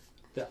maker,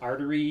 the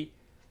artery.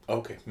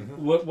 Okay.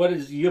 Mm-hmm. What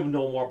is, you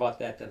know more about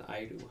that than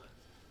I do.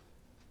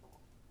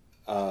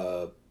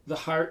 The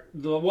heart,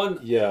 the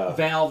one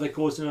valve that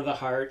goes into the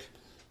heart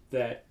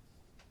that,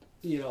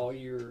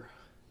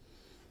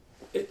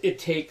 it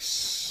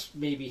takes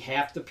maybe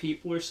half the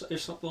people or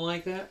something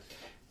like that.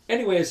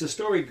 Anyway, as the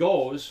story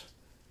goes,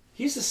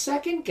 he's the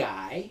second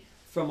guy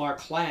from our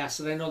class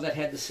that I know that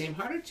had the same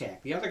heart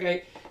attack. The other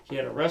guy, he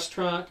had a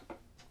restaurant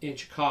in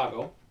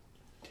Chicago,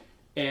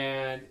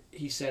 And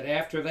he said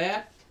after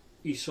that,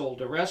 he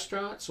sold a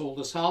restaurant, sold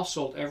his house,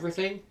 sold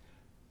everything,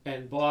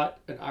 and bought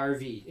an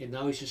RV. And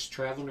now he's just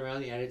traveling around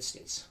the United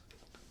States.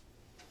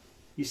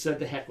 He said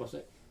the heck with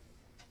it.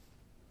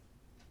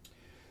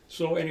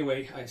 So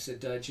anyway, I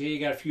said, Jay, you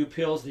got a few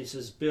pills? And he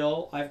says,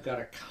 Bill, I've got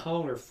a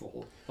counter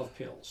full of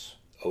pills.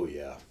 Oh,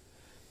 yeah.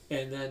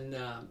 And then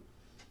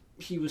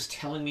he was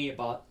telling me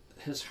about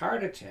his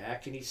heart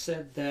attack, and he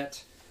said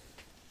that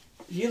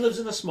he lives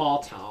in a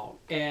small town,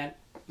 and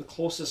the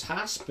closest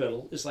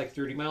hospital is like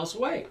 30 miles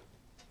away.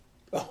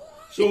 Oh.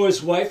 So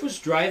his wife was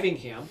driving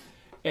him,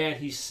 and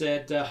he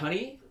said,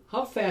 honey,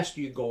 how fast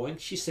are you going?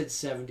 She said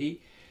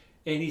 70.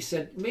 And he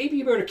said, maybe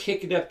you better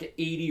kick it up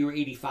to 80 or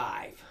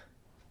 85.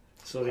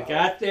 So they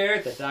got there,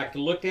 the doctor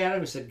looked at him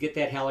and said, get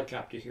that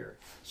helicopter here.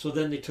 So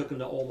then they took him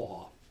to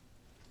Omaha.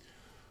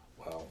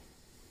 Wow.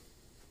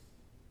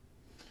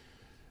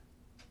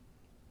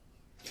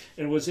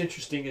 And what's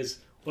interesting is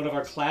one of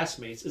our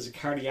classmates is a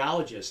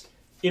cardiologist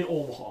in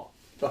Omaha.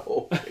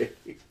 Okay.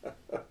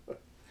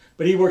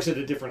 But he works at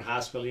a different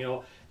hospital. You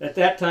know, at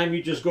that time,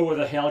 you just go where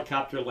the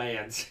helicopter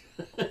lands.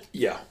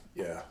 Yeah.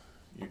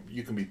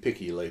 You can be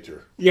picky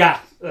later. Yeah,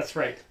 that's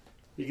right.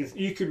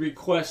 You could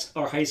request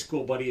our high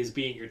school buddy as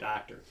being your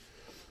doctor.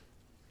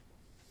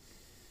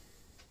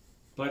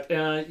 But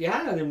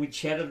yeah, and then we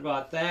chatted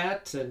about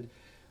that, and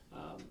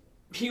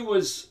he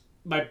was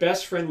my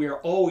best friend. We are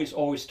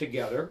always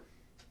together.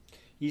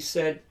 He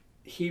said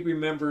he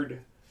remembered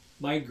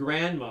my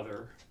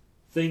grandmother,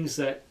 things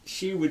that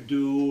she would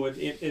do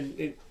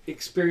and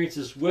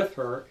experiences with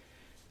her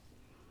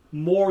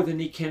more than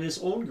he can his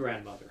own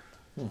grandmother.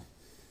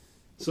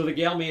 So the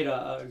gal made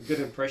a good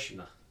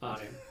impression on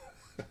him.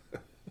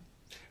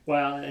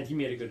 Well, and he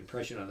made a good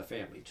impression on the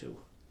family too.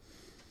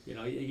 You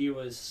know, he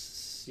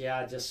was,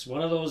 just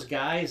one of those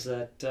guys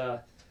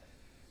that,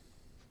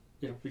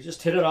 we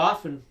just hit it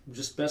off and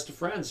just best of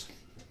friends.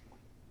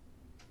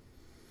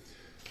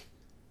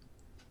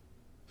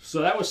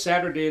 So that was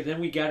Saturday. Then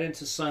we got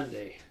into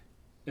Sunday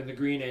and the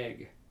green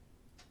egg.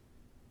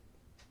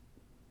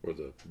 Or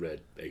the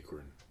red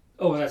acorn.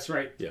 Oh, that's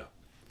right. Yeah.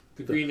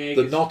 The green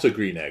egg. Not a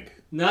green egg.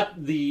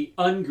 Not the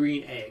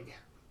ungreen egg.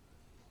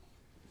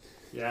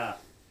 Yeah.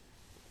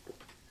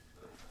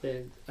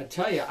 And I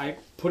tell you, I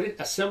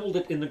assembled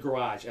it in the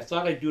garage. I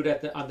thought I'd do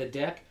it on the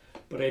deck,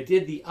 but I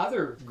did the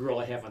other grill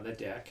I have on the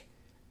deck.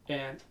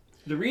 And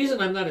the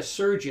reason I'm not a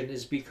surgeon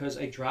is because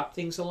I drop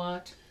things a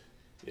lot.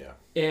 Yeah.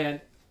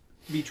 And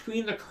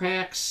between the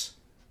cracks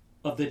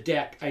of the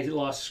deck, I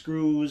lost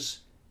screws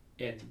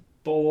and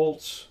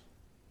bolts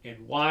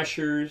and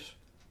washers.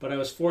 But I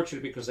was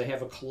fortunate because I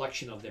have a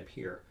collection of them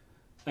here.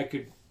 I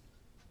could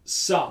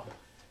sub.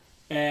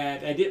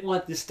 And I didn't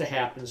want this to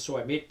happen, so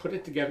I put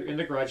it together in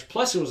the garage.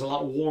 Plus, it was a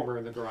lot warmer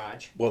in the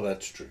garage. Well,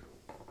 that's true.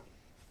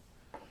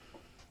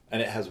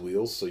 And it has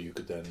wheels, so you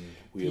could then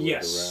wheel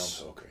it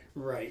around. Okay.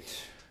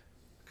 Right.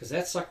 Because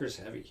that sucker's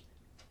heavy.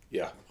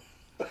 Yeah.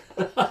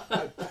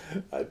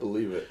 I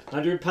believe it.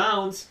 100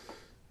 pounds.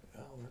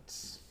 Well,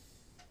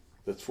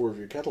 that's 4 of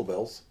your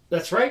kettlebells.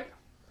 That's right.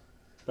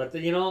 But,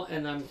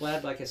 and I'm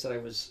glad, like I said, I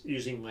was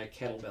using my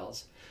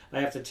kettlebells.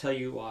 I have to tell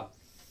you,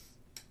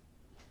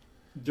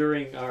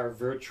 during our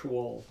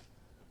virtual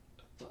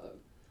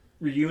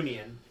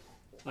reunion,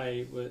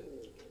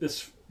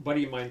 this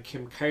buddy of mine,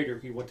 Kim Kiter,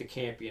 he went to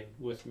Campion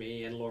with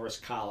me and Loras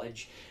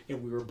College,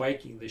 and we were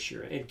biking this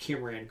year, and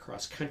Kim ran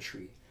cross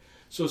country.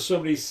 So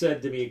somebody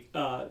said to me,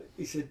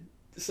 he said,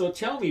 so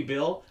tell me,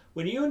 Bill,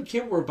 when you and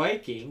Kim were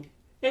biking,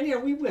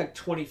 and we went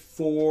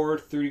 24,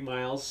 30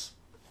 miles,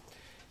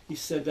 he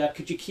said,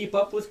 could you keep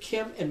up with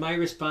Kim? And my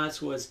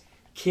response was,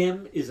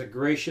 Kim is a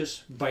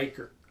gracious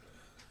biker.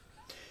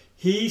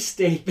 He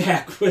stayed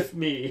back with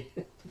me.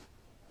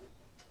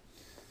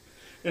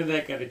 And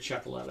that got a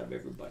chuckle out of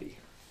everybody.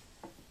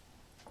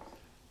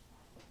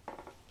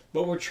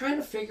 But we're trying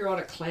to figure out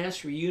a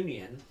class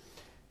reunion.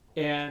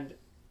 And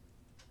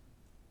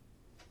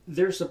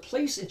there's a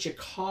place in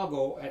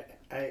Chicago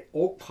at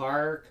Oak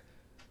Park,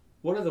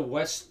 one of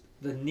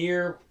the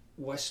near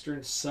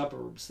western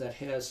suburbs, that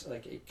has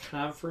like a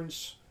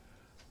conference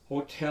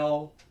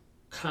hotel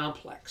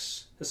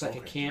complex. It's like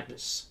a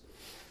campus.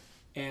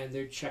 And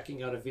they're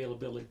checking out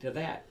availability to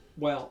that.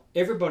 Well,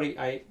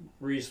 I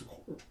raised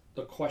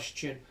the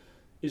question,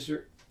 is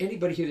there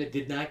anybody here that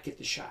did not get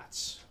the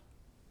shots?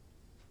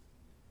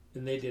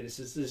 And they did. It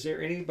says, is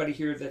there anybody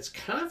here that's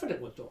confident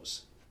with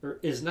those? Or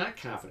is not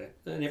confident?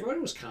 And everybody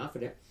was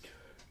confident.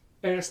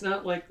 And it's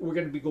not like we're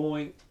going to be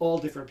going all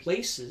different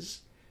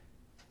places.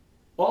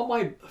 All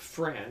my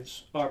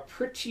friends are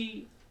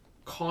pretty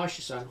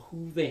cautious on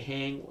who they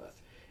hang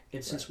with.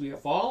 And since we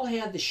have all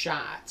had the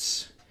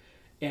shots,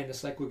 and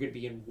it's like we're going to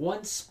be in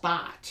one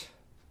spot,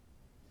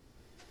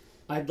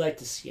 I'd like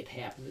to see it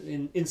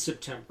happen in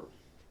September.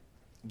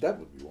 That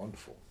would be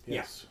wonderful.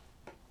 Yes.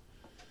 Yeah.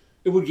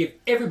 It would give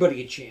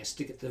everybody a chance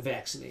to get the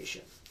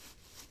vaccination.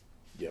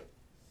 Yep.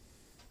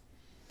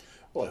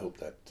 Well, I hope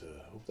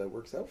that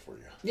works out for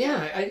you.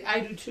 Yeah, I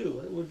do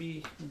too. It would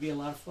be a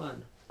lot of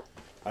fun.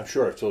 I'm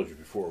sure I've told you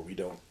before, we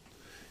don't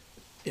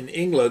in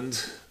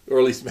England, or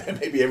at least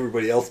maybe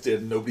everybody else did,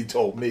 and nobody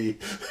told me,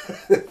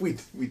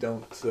 we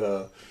don't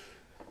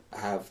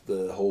have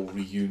the whole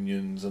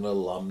reunions and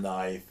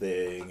alumni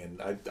thing.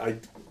 And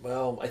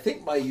I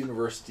think my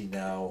university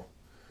now,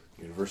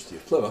 University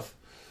of Plymouth,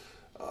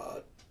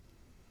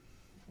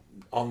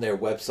 on their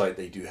website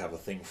they do have a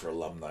thing for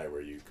alumni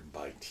where you can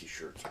buy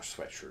T-shirts or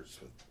sweatshirts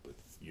with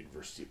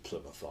University of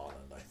Plymouth on,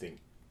 and I think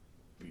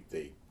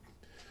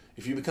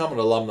if you become an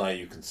alumni,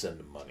 you can send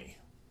them money.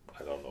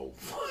 I don't know.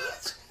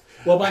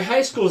 Well, my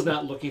high school's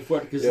not looking for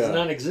it because it's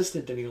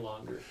non-existent any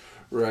longer.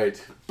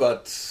 Right,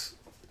 but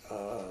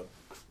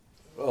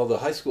the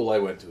high school I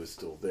went to is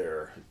still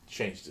there. It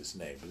changed its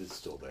name, but it's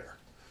still there.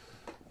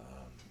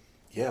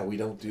 We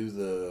don't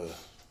do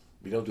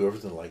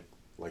everything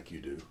like you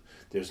do.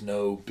 There's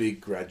no big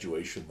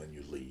graduation when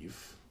you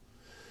leave.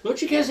 Don't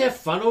you guys have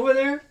fun over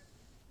there?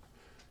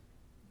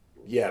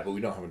 Yeah, but we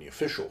don't have any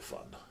official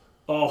fun.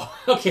 Oh,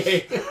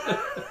 okay.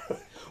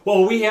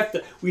 Well,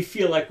 we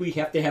feel like we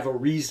have to have a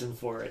reason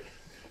for it.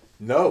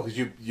 No, because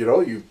you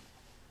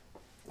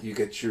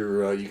get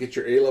your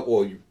A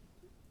level.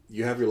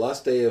 You have your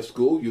last day of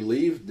school. You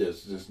leave.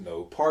 There's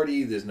no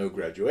party. There's no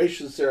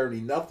graduation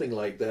ceremony. Nothing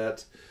like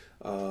that.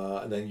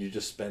 And then you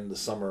just spend the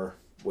summer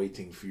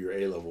waiting for your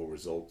A level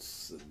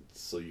results, and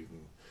so you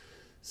can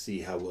see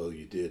how well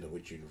you did and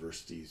which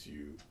universities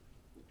you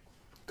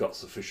got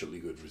sufficiently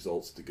good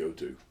results to go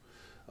to.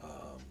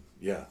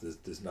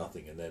 There's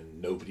nothing, and then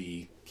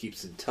nobody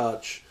keeps in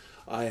touch.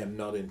 I am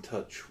not in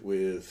touch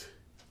with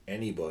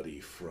anybody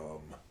from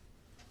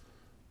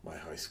my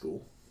high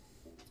school,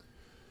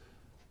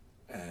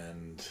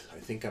 and I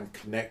think I'm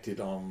connected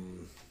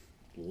on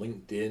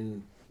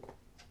LinkedIn,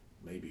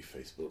 maybe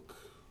Facebook.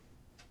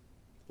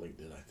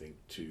 LinkedIn, I think,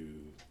 to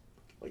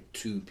like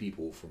 2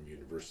 people from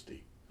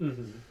university.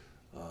 Mm-hmm.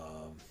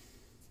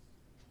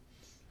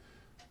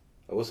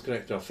 I was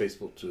connected on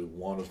Facebook to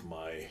one of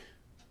my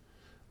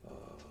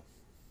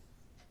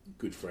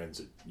good friends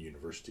at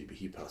university, but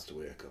he passed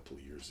away a couple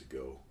of years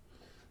ago.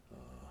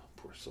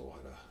 Poor soul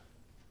had a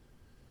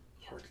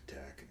heart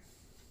attack.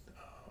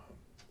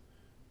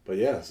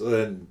 So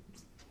then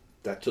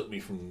that took me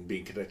from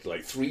being connected to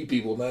like 3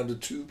 people down to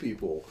 2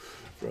 people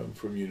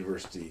from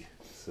university.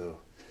 So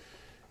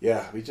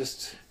we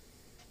just,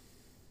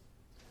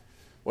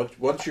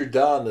 once you're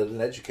done at an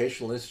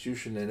educational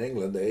institution in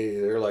England,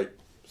 they're like,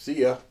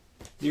 see ya.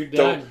 You're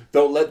done.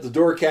 Don't let the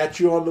door catch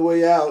you on the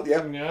way out.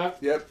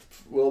 Yep.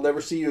 We'll never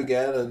see you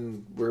again,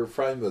 and we're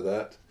fine with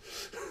that.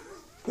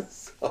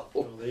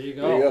 Well, there you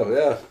go. There you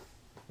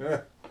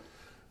go.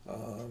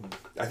 Yeah.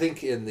 I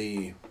think in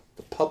the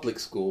public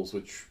schools,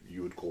 which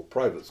you would call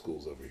private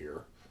schools over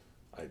here,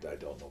 I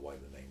don't know why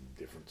the name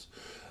difference.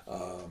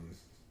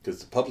 Because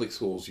the public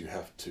schools you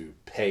have to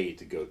pay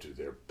to go to.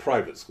 Their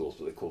private schools,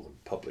 but they call them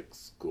public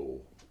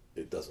school.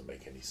 It doesn't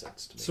make any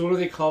sense to me. So what do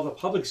they call the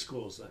public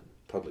schools then?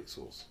 Public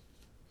schools.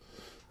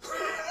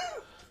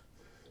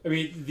 I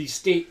mean, the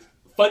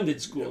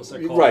state-funded schools.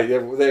 Right,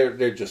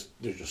 they're just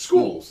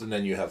schools, and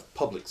then you have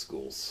public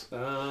schools.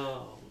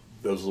 Oh.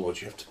 Those are the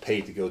ones you have to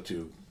pay to go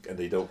to, and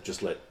they don't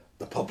just let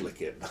the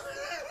public in.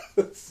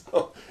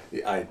 So,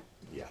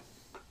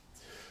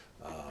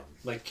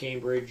 like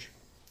Cambridge.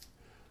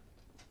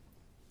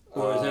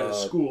 Or is that a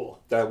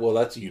school?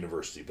 That's a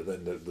university, but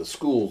then the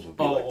schools would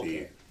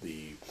be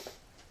the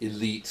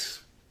elite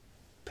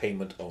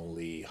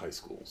payment-only high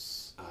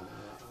schools.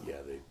 They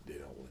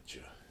don't let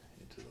you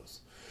into those.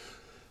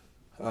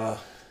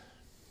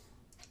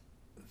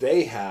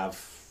 They have,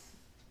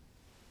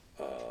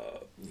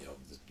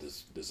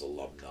 this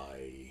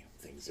alumni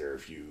things there.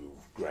 If you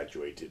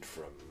graduated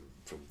from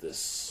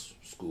this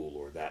school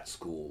or that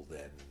school,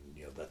 then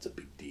that's a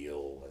big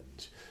deal,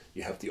 and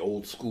you have the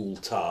old school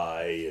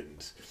tie,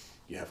 and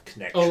you have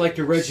connections. Oh, like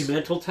the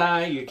regimental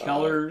tie, your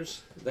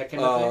colors, that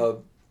kind of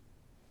thing.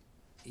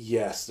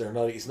 Yes, they're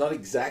not. It's not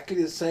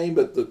exactly the same,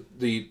 but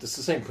it's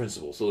the same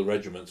principle. So the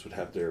regiments would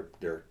have their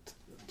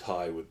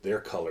tie with their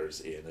colors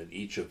in, and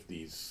each of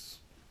these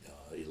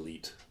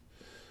elite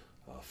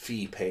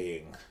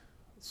fee-paying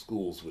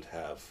schools would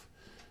have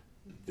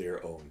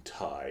their own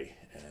tie,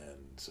 and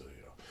so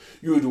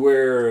you would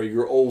wear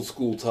your old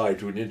school tie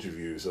to an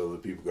interview, so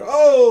that people go,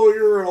 "Oh,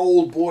 you're an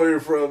old boy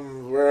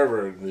from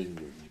wherever." And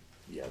then,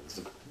 there's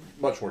a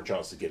much more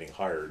chance of getting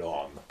hired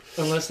on.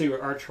 Unless they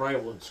were arch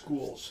rival in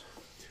schools.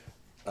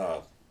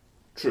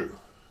 True.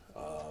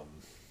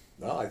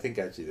 No, I think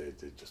actually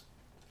they just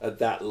at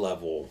that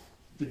level.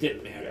 It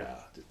didn't matter. Yeah,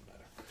 it didn't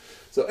matter.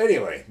 So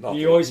anyway,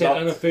 you always had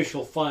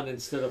unofficial fun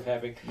instead of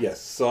having. Yes,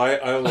 so I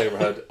only ever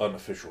had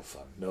unofficial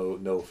fun.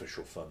 No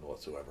official fun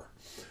whatsoever.